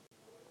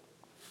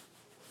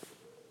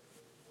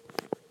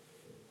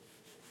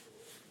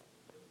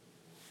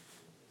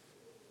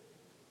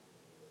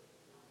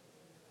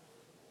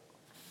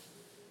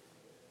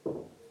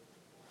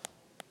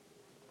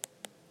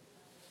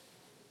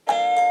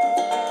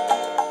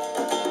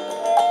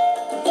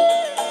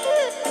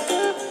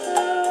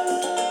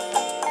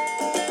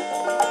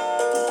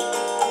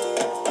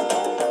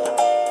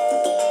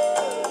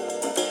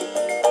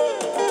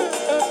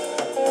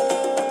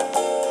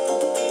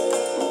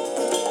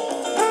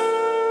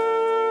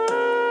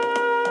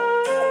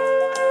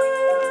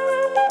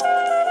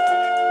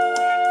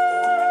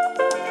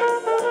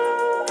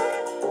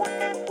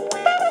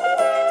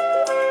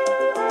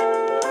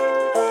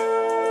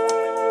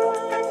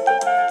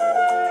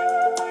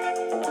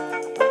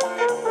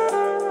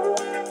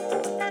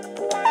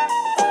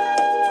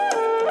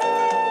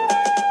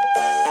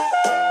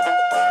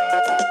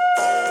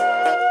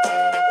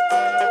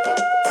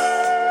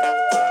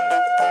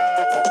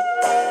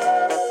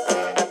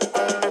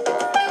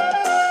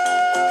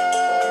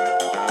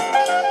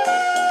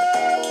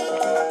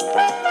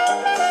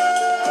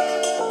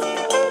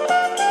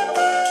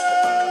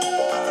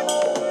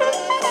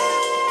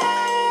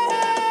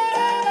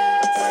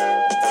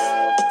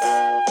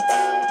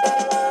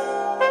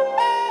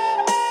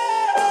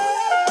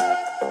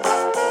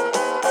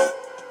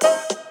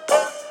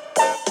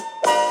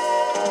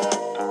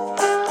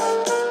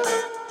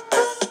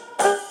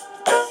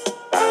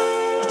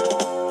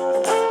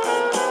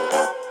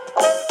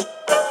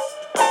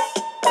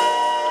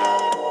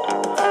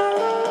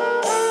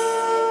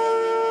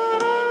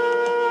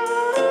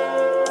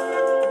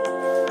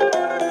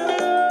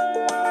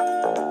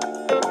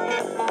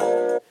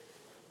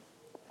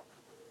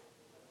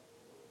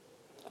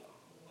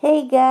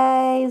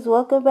guys,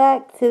 welcome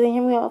back to the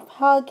Hear Me Out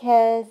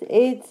podcast.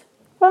 It's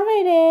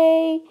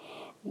Friday.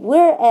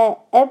 We're at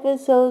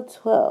episode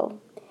 12.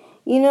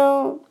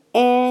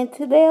 And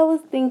today I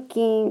was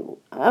thinking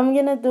I'm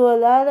gonna do a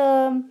lot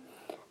of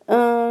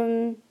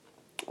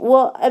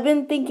I've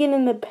been thinking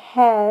in the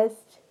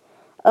past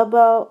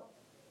about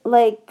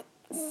like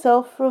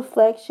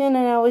self-reflection,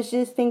 and I was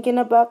just thinking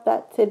about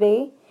that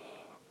today.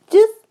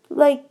 Just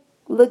like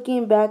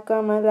looking back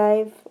on my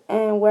life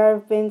and where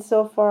I've been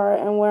so far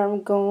and where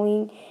I'm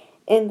going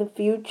in the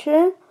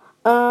future.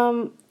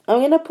 I'm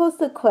gonna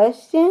post a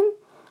question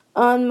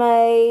on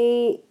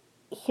my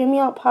Hear Me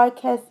Out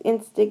podcast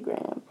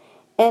Instagram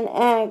and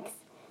ask,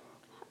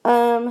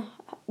 um,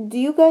 do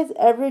you guys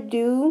ever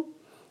do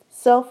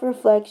self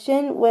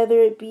reflection, whether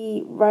it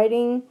be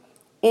writing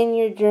in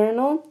your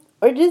journal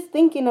or just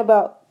thinking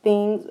about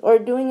things or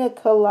doing a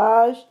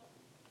collage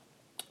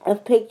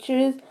of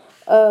pictures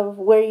of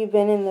where you've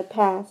been in the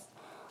past?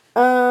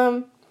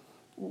 Um,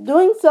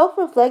 Doing self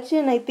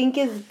reflection, I think,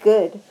 is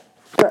good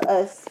for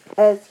us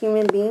as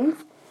human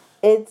beings.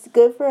 It's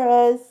good for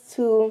us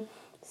to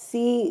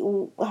see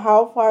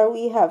how far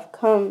we have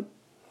come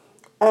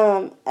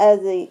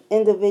as an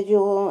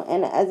individual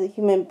and as a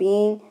human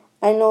being.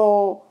 I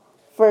know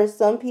for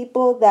some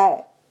people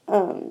that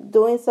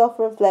doing self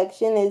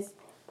reflection is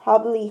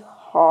probably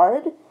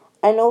hard.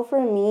 I know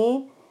for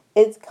me,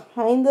 it's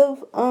kind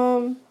of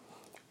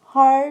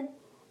hard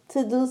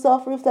to do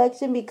self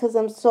reflection because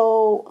I'm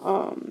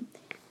so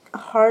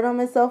hard on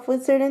myself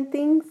with certain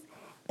things,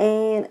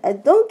 and I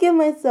don't give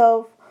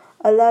myself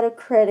a lot of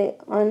credit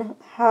on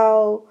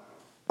how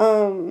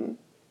um,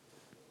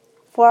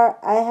 far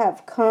I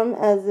have come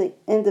as an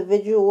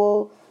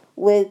individual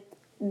with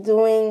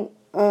doing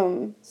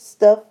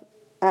stuff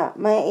at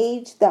my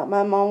age that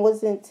my mom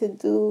wasn't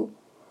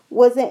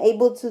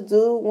able to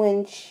do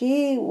when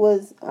she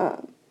was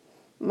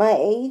my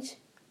age,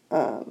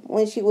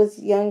 when she was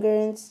younger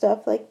and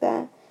stuff like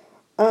that.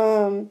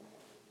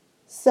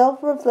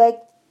 Self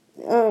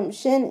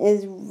reflection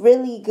is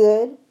really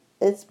good,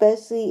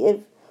 especially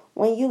if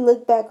when you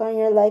look back on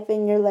your life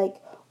and you're like,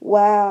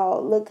 wow,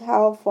 look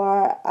how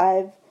far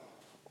I've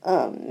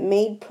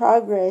made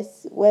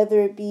progress,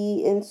 whether it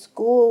be in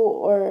school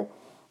or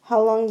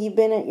how long you've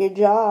been at your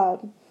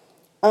job,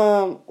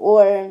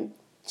 or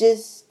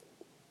just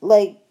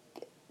like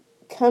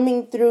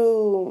coming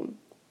through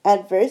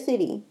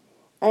adversity.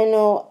 I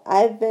know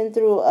I've been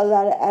through a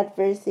lot of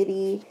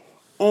adversity,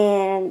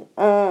 and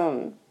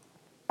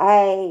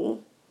I,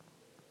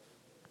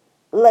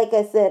 like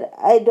I said,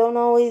 I don't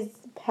always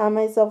pat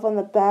myself on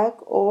the back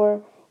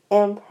or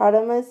am proud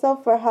of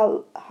myself for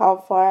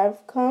how far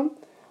I've come.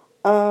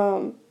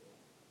 Um,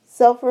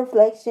 Self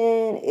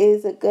reflection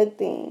is a good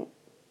thing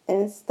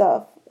and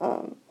stuff.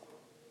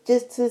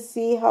 Just to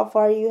see how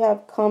far you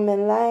have come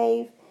in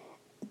life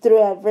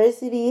through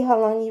adversity, how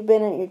long you've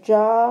been at your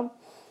job.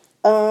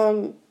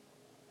 Um,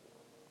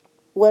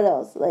 what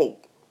else?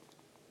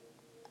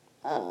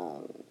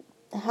 Um,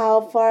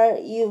 how far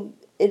you've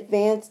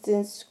advanced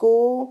in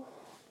school,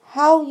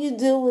 how you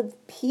deal with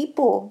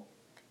people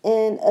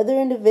and other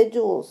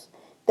individuals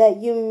that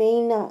you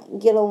may not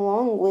get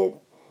along with,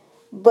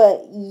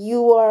 but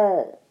you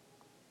are,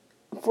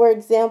 for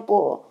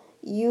example,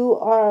 you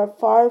are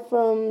far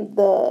from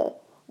the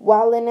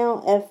wilding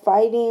out and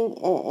fighting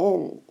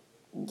and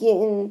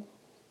getting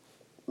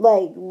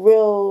like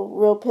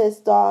real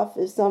pissed off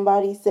if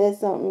somebody says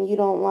something you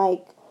don't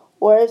like,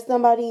 or if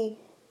somebody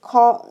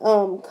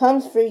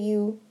comes for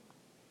you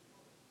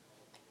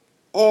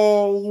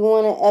and you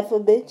want to F a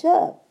bitch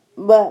up.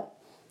 But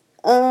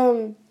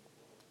um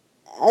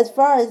as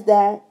far as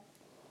that,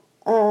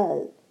 uh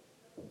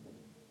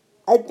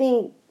I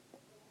think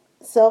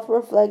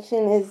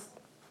self-reflection is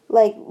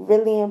like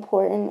really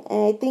important,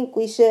 and I think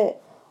we should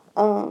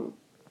um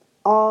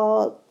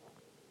all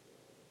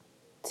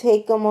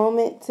take a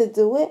moment to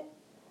do it,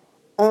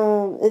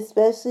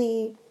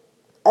 especially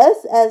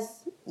us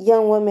as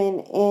young women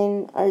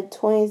in our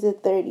 20s and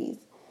 30s.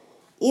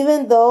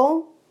 Even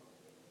though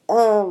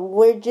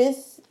we're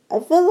just, I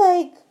feel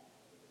like,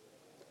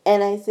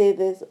 and I say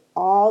this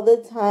all the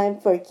time,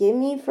 forgive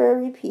me for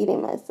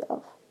repeating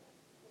myself.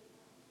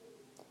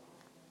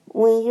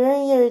 When you're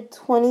in your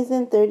 20s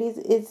and 30s,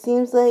 it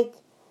seems like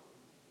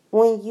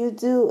when you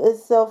do a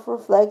self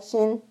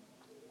reflection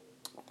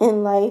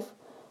in life,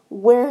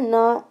 we're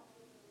not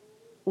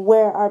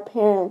where our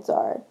parents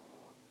are.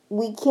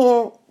 We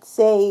can't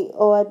say,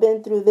 oh, I've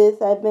been through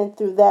this, I've been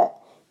through that,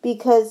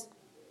 because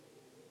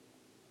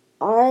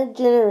our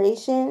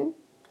generation,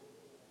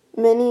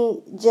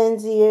 many Gen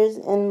Zers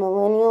and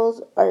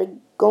millennials, are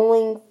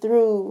going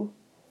through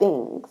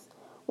things.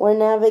 We're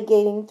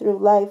navigating through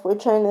life. We're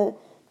trying to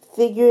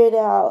figure it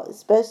out,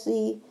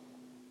 especially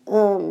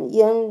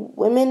young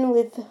women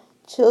with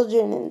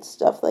children and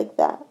stuff like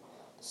that.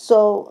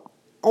 So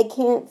I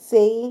can't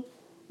say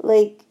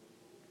like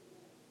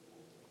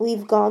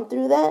we've gone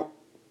through that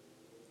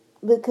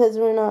because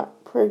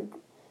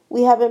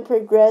we haven't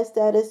progressed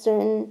at a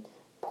certain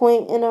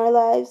point in our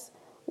lives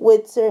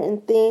with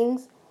certain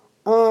things.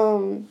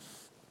 Um,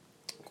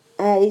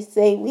 I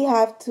say we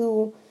have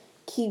to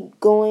keep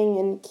going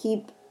and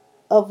keep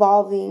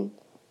evolving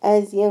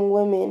as young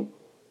women,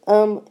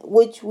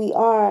 which we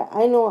are.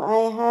 I know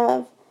I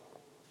have,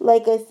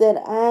 like I said,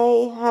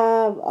 I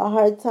have a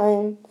hard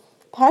time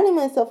patting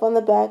myself on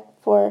the back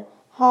for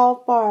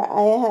how far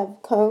I have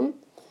come,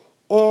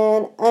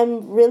 and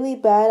I'm really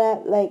bad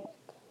at like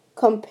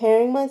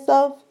comparing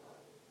myself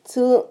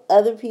to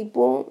other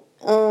people.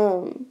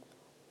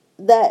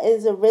 That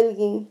is a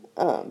really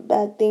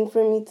bad thing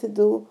for me to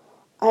do.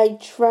 I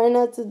try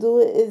not to do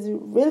it. It's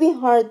really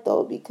hard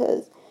though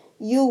because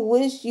you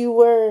wish you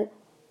were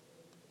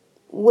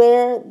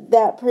where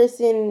that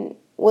person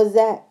was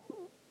at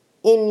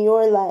in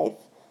your life.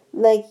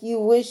 Like you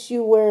wish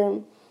you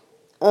were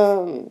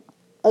um,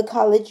 a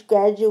college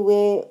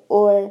graduate,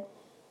 or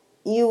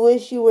you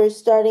wish you were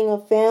starting a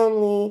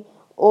family,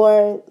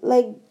 or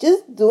like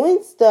just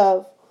doing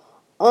stuff.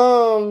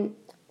 Um,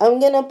 I'm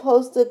gonna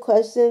post a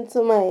question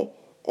to my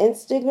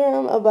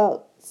Instagram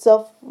about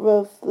self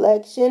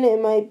reflection. It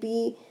might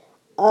be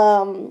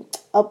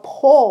a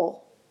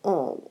poll,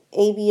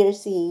 A, B, or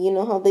C. You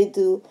know how they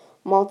do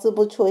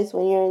multiple choice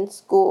when you're in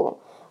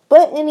school.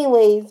 But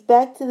anyways,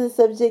 back to the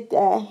subject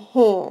at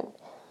hand.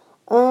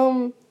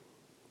 Um,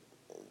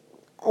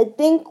 I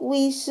think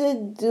we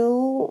should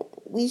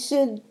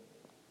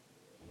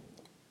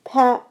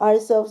pat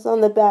ourselves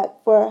on the back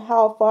for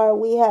how far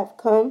we have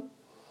come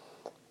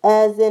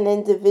as an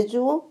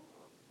individual.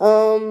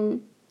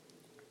 Um,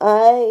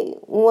 I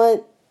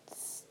want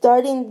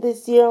starting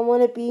this year. I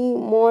want to be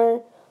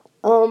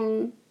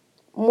um,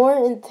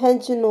 more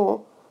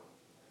intentional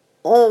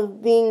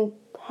of being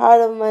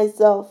proud of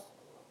myself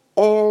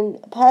and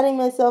patting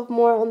myself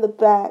more on the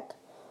back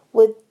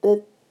with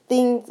the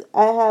things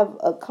I have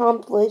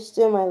accomplished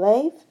in my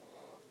life.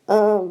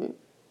 Um,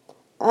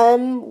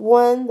 I'm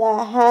one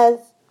that has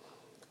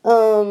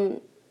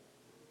um,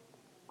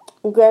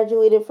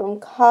 graduated from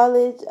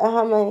college. I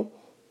have my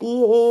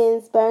BA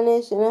in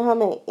Spanish and I have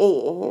my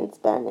AA in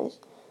Spanish.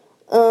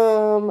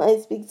 I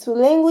speak two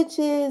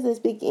languages. I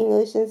speak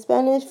English and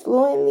Spanish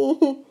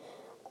fluently.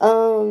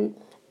 um,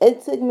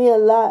 it took me a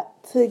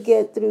lot to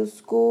get through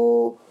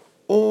school,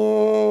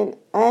 and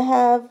I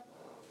have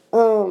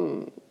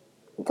um,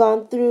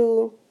 gone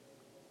through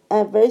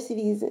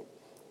adversities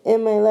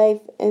in my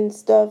life and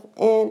stuff.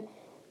 And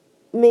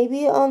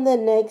maybe on the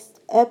next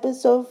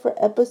episode, for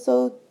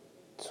episode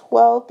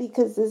 12,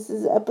 because this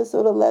is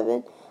episode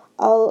 11,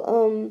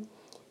 I'll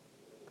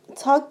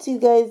talk to you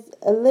guys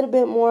a little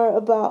bit more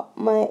about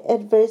my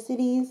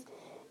adversities,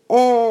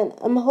 and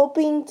I'm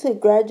hoping to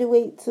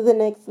graduate to the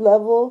next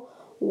level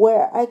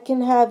where I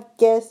can have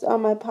guests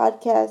on my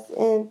podcast,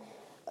 and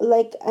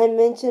like I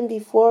mentioned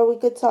before, we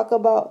could talk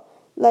about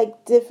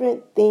like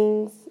different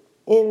things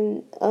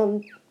in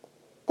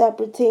that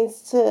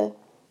pertains to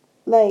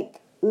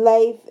like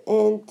life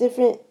and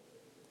different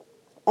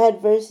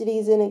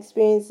adversities and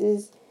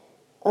experiences,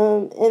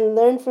 and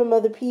learn from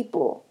other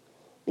people,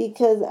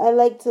 because I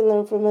like to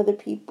learn from other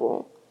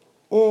people,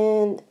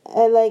 and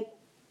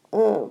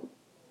um,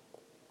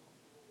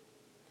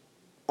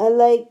 I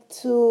like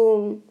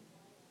to,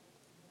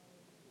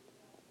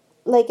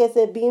 like I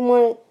said, be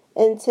more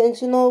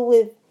intentional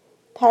with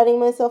patting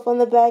myself on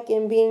the back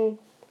and being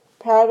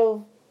proud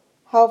of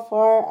how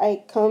far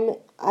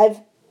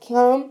I've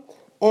come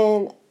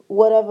and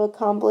what I've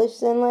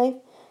accomplished in life.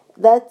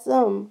 That's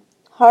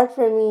hard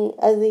for me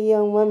as a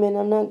young woman.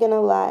 I'm not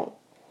gonna lie.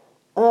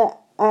 I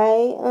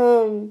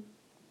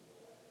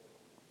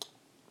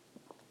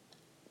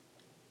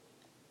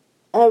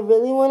I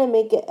really want to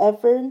make an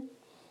effort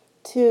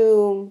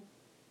to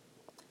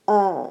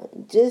uh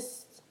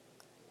just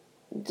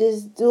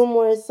just do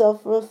more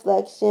self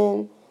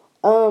reflection.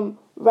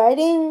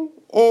 Writing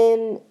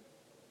in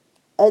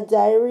a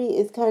diary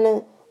is kind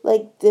of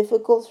like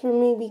difficult for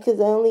me because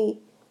I only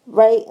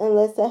write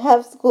unless I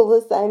have school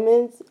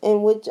assignments,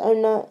 in which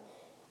I'm not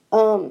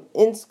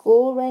in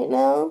school right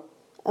now.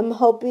 I'm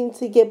hoping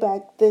to get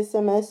back this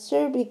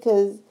semester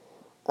because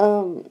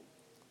um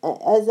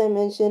as I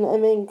mentioned,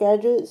 I'm in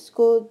graduate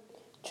school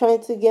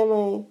trying to get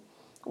my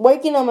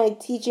working on my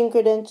teaching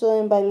credential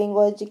in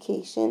bilingual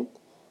education.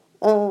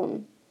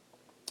 Um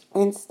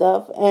and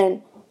stuff,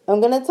 and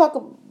I'm gonna talk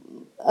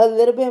a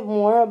little bit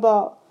more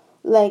about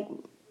like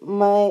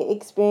my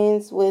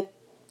experience with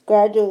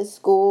graduate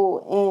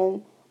school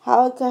and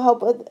how it can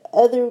help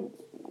other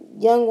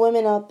young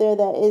women out there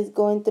that is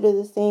going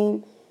through the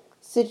same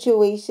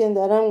situation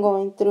that I'm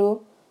going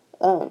through,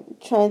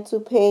 trying to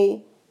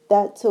pay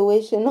that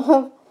tuition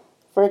off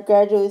for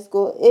graduate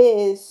school. It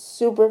is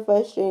super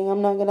frustrating,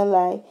 I'm not gonna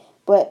lie,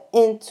 but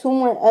in two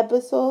more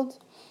episodes,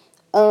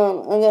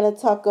 I'm gonna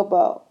talk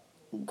about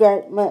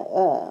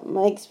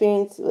my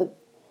experience with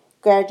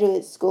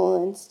graduate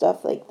school and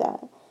stuff like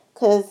that.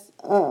 Cause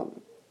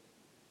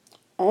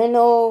I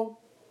know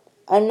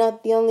I'm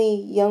not the only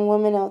young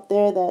woman out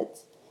there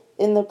that's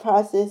in the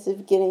process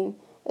of getting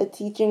a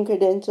teaching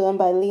credential in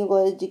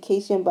bilingual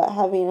education, but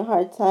having a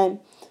hard time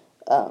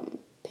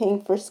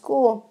paying for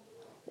school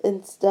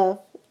and stuff.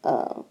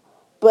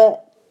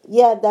 But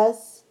yeah,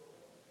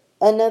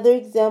 another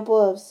example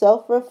of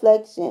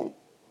self-reflection,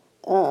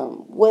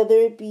 whether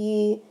it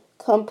be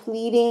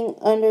completing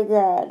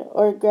undergrad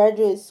or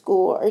graduate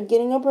school or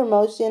getting a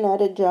promotion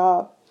at a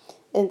job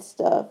and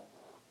stuff.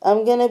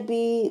 I'm gonna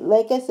be,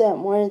 like I said,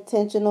 more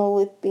intentional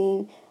with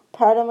being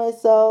proud of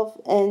myself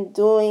and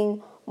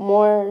doing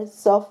more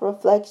self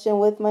reflection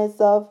with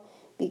myself,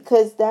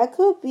 because that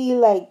could be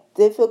like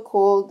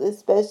difficult,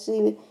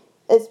 especially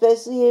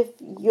if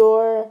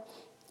you're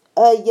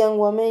a young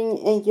woman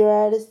and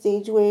you're at a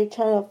stage where you're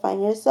trying to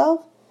find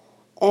yourself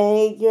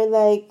and you're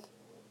like,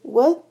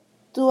 what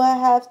do I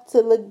have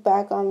to look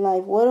back on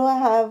life? What do I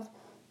have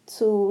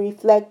to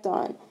reflect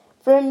on?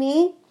 For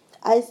me,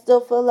 I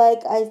still feel like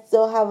I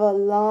still have a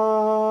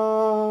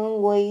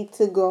long way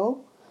to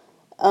go.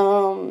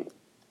 Um,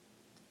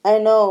 I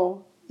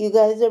know you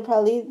guys are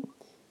probably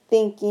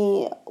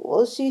thinking,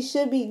 well, she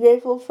should be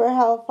grateful for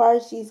how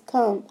far she's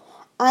come.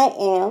 I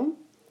am.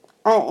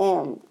 I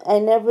am.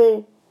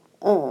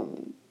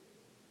 Um,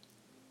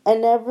 I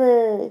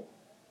never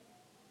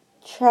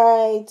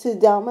try to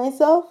doubt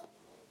myself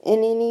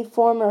in any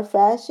form or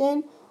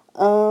fashion.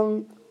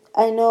 Um,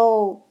 I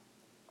know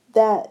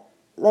that,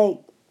 like,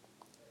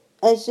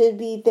 I should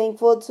be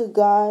thankful to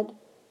God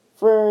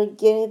for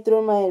getting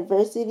through my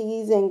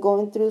adversities and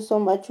going through so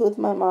much with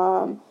my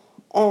mom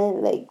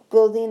and like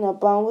building a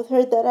bond with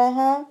her that I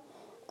have.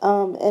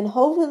 And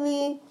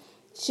hopefully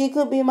she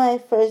could be my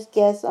first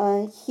guest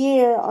on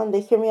here on the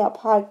Hear Me Out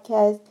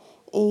podcast,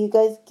 and you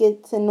guys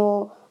get to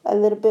know a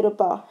little bit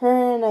about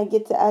her and I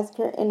get to ask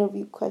her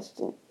interview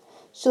questions.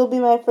 She'll be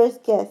my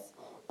first guest,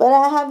 but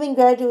I haven't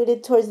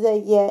graduated towards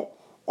that yet,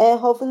 and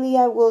hopefully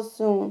I will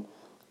soon.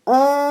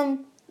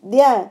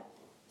 Yeah,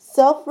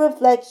 self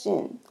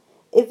reflection.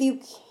 If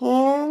you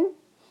can,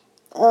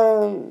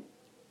 um,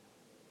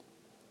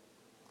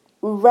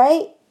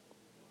 write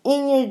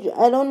in your,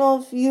 I don't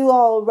know if you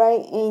all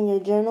write in your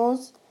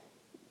journals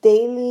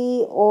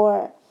daily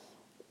or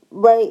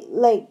write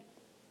like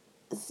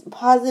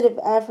positive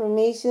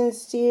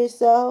affirmations to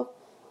yourself,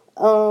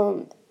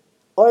 um,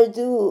 or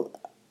do,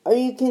 or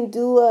you can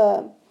do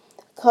a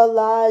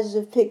collage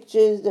of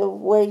pictures of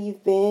where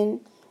you've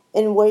been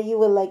and where you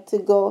would like to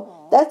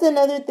go. That's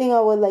another thing I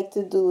would like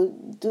to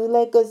do. Do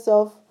like a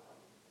self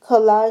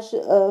collage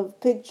of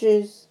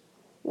pictures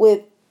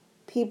with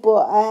people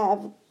I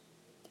have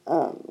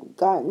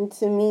gotten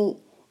to meet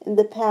in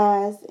the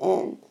past,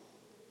 and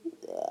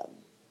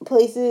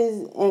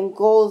places and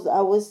goals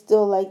I would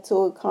still like to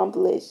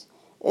accomplish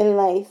in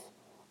life,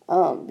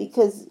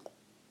 because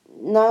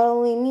not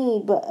only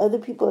me but other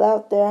people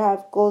out there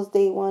have goals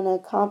they want to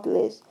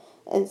accomplish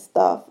and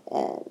stuff,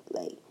 and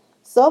like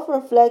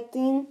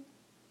self-reflecting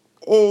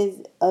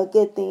is a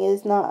good thing.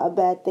 It's not a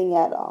bad thing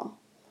at all.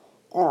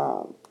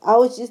 I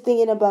was just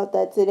thinking about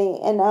that today,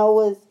 and I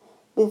was,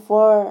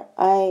 before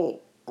I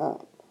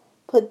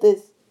put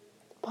this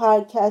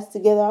podcast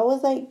together, I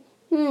was like,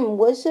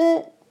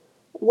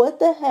 what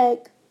the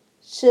heck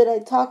should I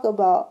talk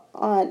about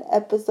on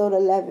episode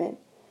 11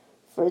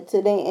 for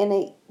today? And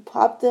it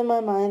popped in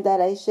my mind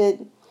that I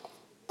should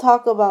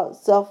talk about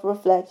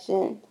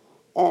self-reflection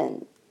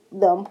and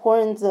the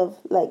importance of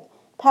like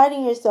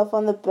patting yourself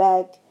on the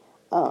back,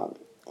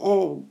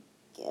 and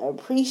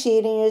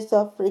appreciating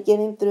yourself for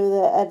getting through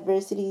the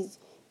adversities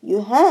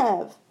you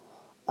have.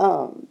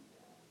 Um,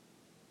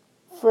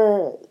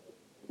 for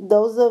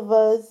those of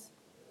us,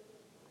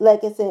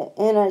 like I said,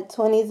 in our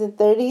 20s and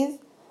 30s,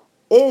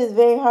 it is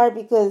very hard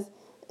because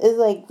it's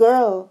like,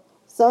 girl,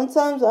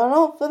 sometimes I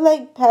don't feel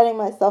like patting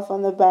myself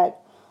on the back,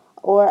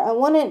 or I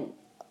want it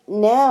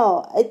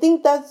now. I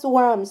think that's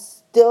where I'm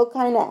still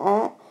kind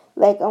of at.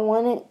 Like, I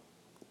want it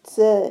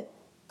to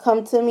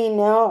come to me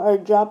now or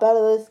drop out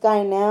of the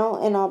sky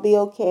now and I'll be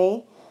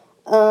okay.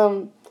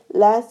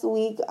 Last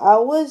week I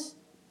was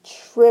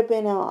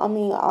tripping out. I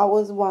mean, I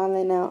was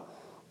wilding out.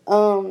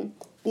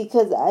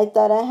 Because I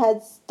thought I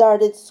had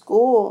started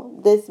school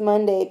this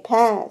Monday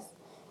past,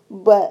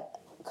 but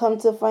come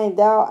to find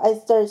out, I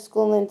started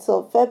school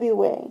until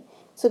February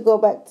to go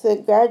back to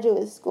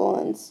graduate school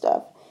and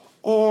stuff.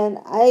 And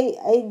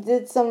I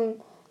did some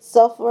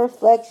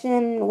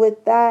self-reflection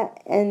with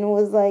that and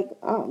was like,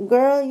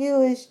 girl,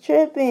 you is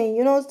tripping.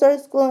 You don't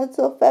start school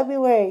until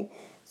February.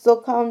 So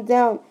calm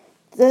down.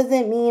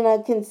 Doesn't mean I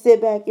can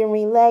sit back and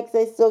relax.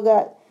 I still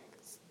got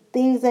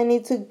things I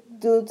need to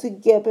do to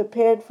get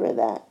prepared for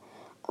that.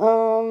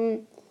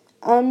 Um,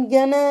 I'm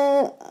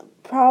gonna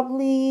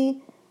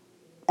probably,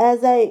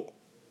 as I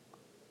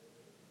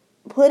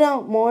put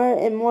out more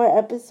and more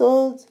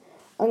episodes,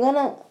 I'm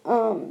gonna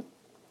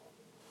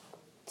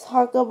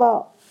talk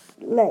about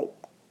like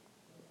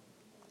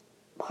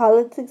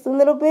politics a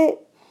little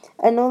bit.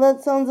 I know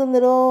that sounds a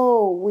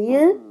little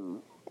weird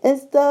and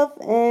stuff,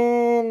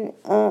 and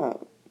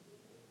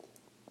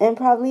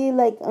probably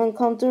like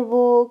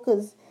uncomfortable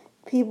because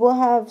people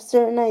have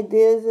certain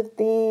ideas of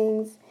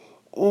things,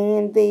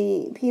 and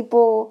they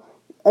people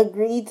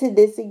agree to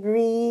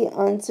disagree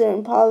on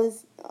certain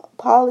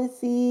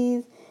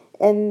policies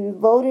and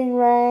voting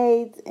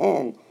rights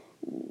and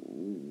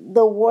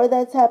the wars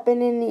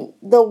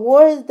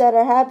that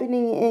are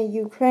happening in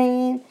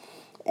Ukraine,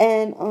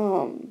 and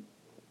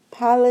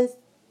Palis-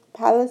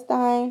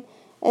 Palestine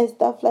and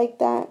stuff like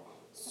that.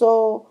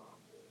 So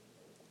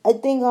I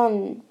think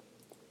on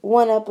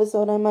one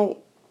episode I might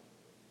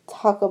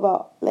talk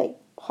about like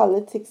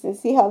politics and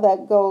see how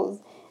that goes,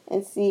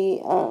 and see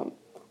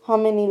how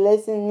many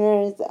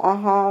listeners I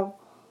have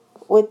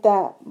with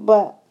that.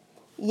 But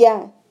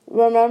yeah,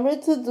 remember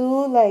to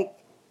do like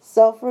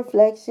self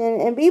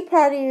reflection and be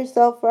proud of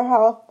yourself for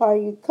how far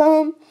you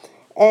come,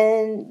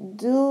 and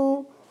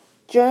do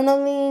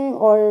journaling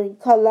or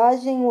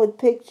collaging with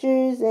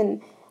pictures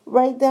and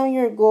write down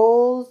your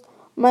goals.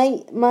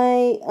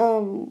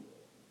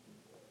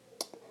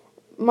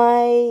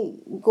 My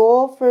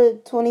goal for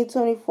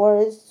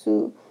 2024 is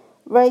to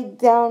write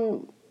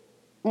down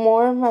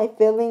more of my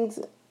feelings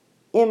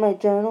in my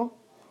journal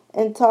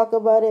and talk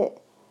about it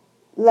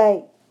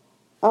like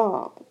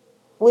um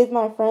with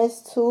my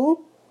friends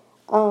too,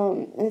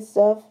 and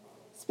stuff.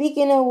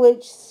 Speaking of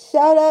which,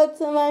 shout out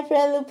to my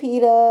friend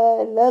Lupita.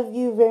 I love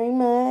you very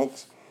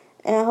much,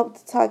 and I hope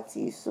to talk to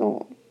you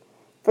soon,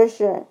 for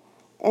sure.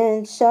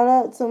 And shout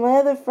out to my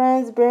other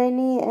friends,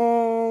 Bernie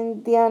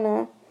and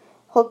Diana.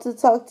 Hope to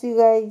talk to you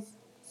guys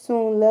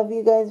soon. Love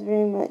you guys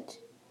very much.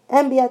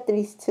 And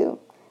Beatrice too.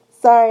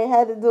 Sorry, I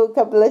had to do a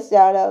couple of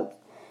shout outs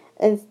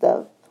and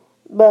stuff.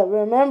 But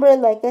remember,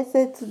 like I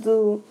said,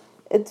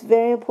 it's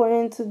very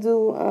important to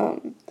do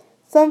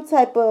some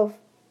type of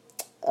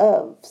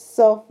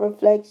self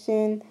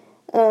reflection.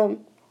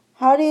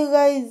 How do you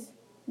guys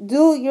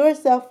do your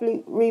self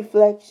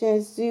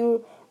reflections? Do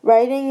you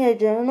write in your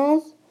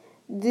journals?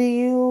 Do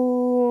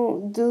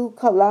you do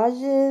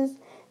collages?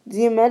 Do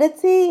you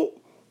meditate?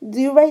 Do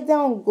you write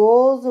down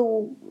goals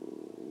of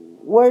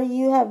where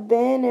you have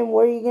been and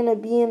where you're gonna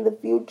be in the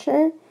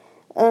future?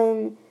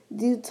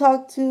 Do you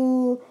talk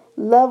to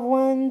loved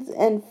ones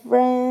and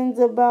friends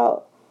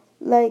about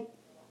like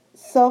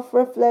self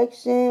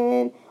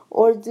reflection,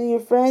 or do your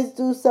friends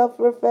do self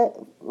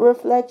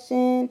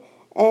reflection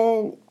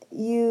and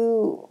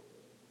you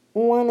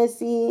want to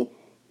see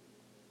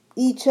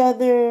each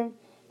other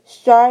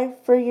strive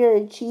for your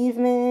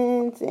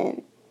achievements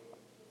and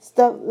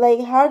stuff?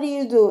 Like, how do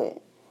you do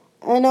it?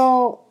 I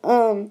know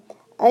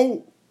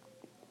I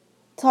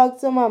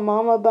talked to my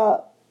mom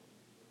about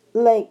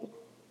like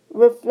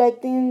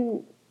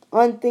reflecting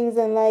on things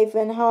in life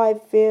and how I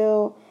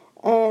feel,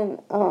 and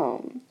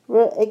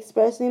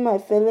expressing my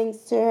feelings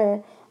to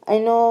her. I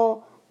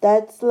know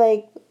that's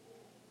like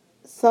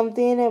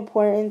something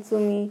important to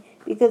me,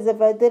 because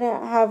if I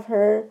didn't have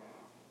her,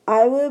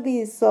 I would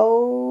be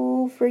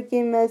so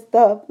freaking messed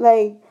up.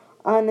 Like,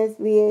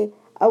 honestly,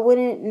 I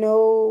wouldn't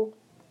know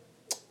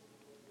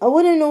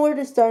where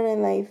to start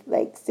in life.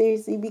 Like,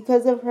 seriously,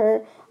 because of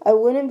her, I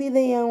wouldn't be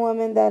the young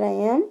woman that I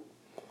am.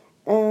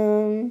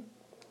 Um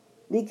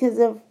because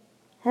of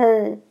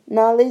her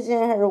knowledge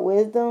and her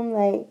wisdom,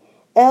 like,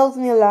 it helps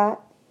me a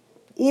lot.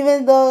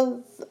 Even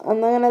though I'm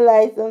not gonna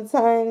lie,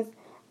 sometimes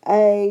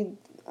I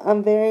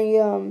I'm very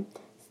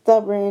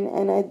stubborn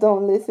and I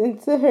don't listen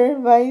to her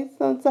advice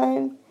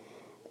sometimes.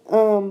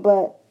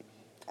 But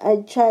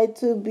I try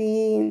to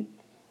be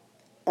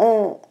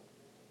uh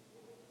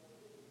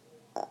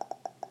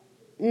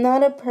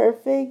not a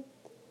perfect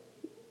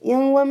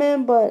young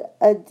woman, but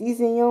a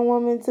decent young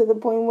woman, to the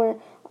point where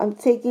I'm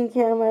taking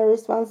care of my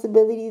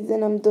responsibilities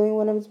and I'm doing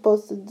what I'm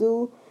supposed to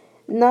do.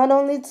 Not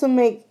only to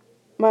make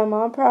my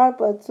mom proud,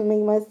 but to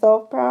make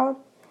myself proud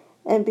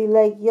and be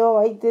like, yo,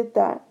 I did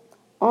that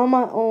on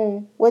my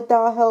own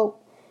without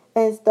help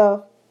and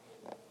stuff.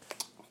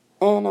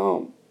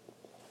 And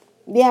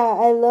yeah,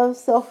 I love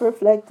self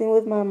reflecting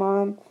with my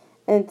mom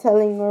and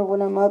telling her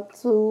what I'm up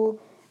to.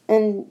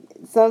 And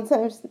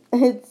sometimes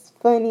it's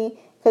funny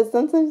because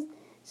sometimes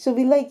she'll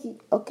be like,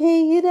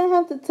 okay, you don't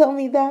have to tell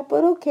me that,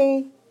 but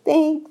okay,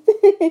 thanks.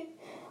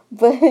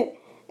 But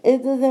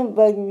it doesn't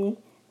bug me.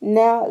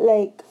 Now,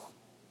 like,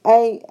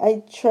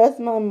 I trust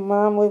my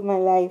mom with my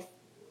life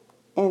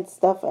and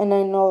stuff, and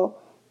I know,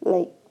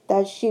 like,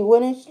 that she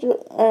wouldn't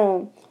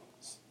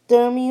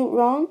steer me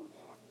wrong.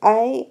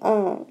 I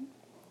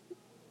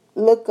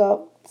look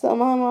up to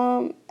my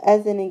mom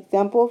as an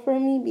example for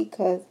me,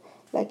 because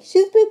like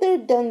she's been there,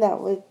 done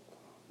that with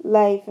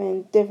life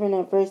and different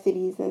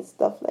adversities and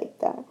stuff like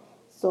that.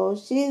 So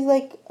she's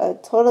like a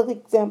total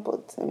example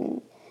to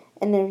me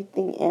and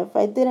everything. And if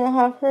I didn't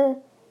have her,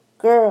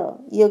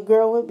 girl, your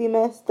girl would be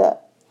messed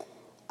up.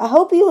 I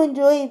hope you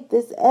enjoyed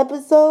this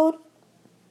episode.